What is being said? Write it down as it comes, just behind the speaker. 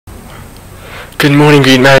Good morning,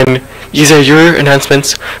 Green Mountain. These are your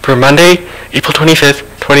announcements for Monday, April 25th,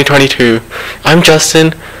 2022. I'm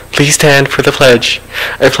Justin. Please stand for the pledge.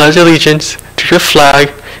 I pledge allegiance to the flag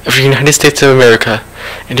of the United States of America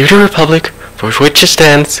and to the republic for which it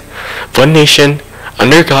stands, one nation,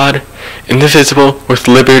 under God, indivisible, with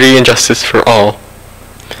liberty and justice for all.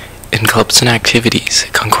 In clubs and activities,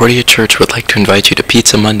 Concordia Church would like to invite you to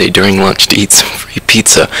Pizza Monday during lunch to eat some free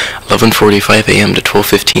pizza, 11:45 a.m. to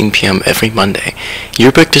 12:15 p.m. every Monday.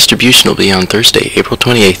 Yearbook distribution will be on Thursday, April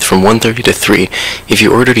 28th from 1:30 to 3. If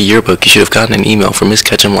you ordered a yearbook, you should have gotten an email from Ms.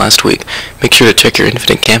 Ketchum last week. Make sure to check your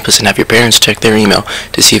Infinite Campus and have your parents check their email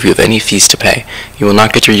to see if you have any fees to pay. You will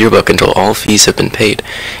not get your yearbook until all fees have been paid.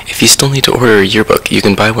 If you still need to order a yearbook, you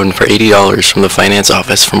can buy one for $80 from the finance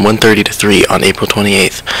office from 1:30 to 3 on April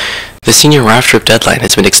 28th. The senior raft trip deadline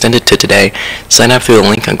has been extended to today. Sign up through the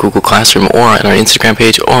link on Google Classroom or on our Instagram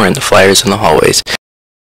page or in the flyers in the hallways.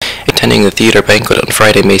 Attending the theater banquet on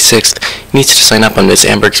Friday, May 6th, you need to sign up on Ms.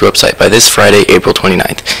 Amberg's website by this Friday, April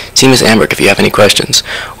 29th. See Ms. Amberg if you have any questions.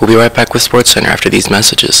 We'll be right back with Sports Center after these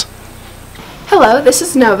messages. Hello, this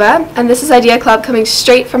is Nova, and this is Idea Club coming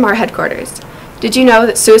straight from our headquarters. Did you know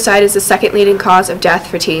that suicide is the second leading cause of death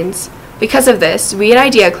for teens? Because of this, we at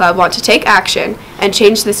Idea Club want to take action and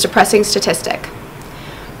change this depressing statistic.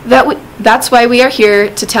 That's why we are here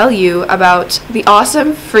to tell you about the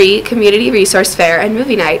awesome free community resource fair and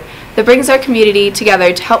movie night that brings our community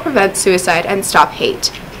together to help prevent suicide and stop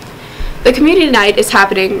hate. The community night is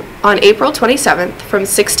happening on April 27th from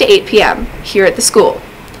 6 to 8 p.m. here at the school.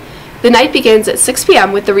 The night begins at 6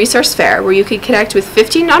 p.m. with the resource fair, where you can connect with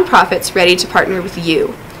 15 nonprofits ready to partner with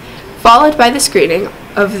you, followed by the screening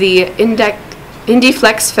of the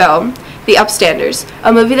IndieFlex film, The Upstanders,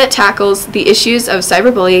 a movie that tackles the issues of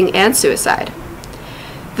cyberbullying and suicide.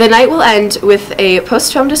 The night will end with a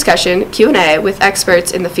post-film discussion Q&A with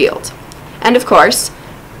experts in the field. And of course,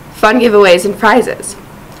 fun giveaways and prizes.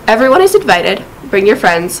 Everyone is invited. Bring your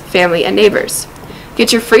friends, family, and neighbors.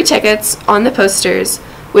 Get your free tickets on the posters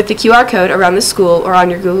with the QR code around the school or on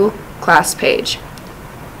your Google Class page.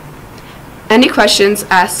 Any questions,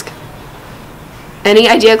 ask any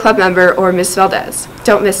Idea Club member or Ms. Valdez.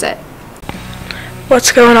 Don't miss it.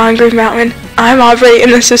 What's going on, Green Mountain? I'm Aubrey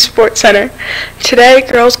and this is Sports Center. Today,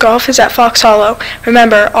 girls golf is at Fox Hollow.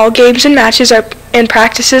 Remember, all games and matches and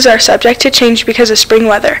practices are subject to change because of spring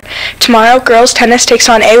weather. Tomorrow, girls tennis takes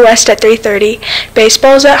on A West at 3:30.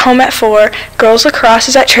 Baseball is at home at 4. Girls lacrosse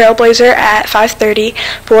is at Trailblazer at 5:30.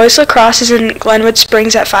 Boys lacrosse is in Glenwood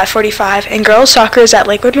Springs at 5:45. And girls soccer is at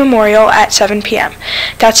Lakewood Memorial at 7 p.m.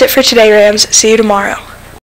 That's it for today, Rams. See you tomorrow.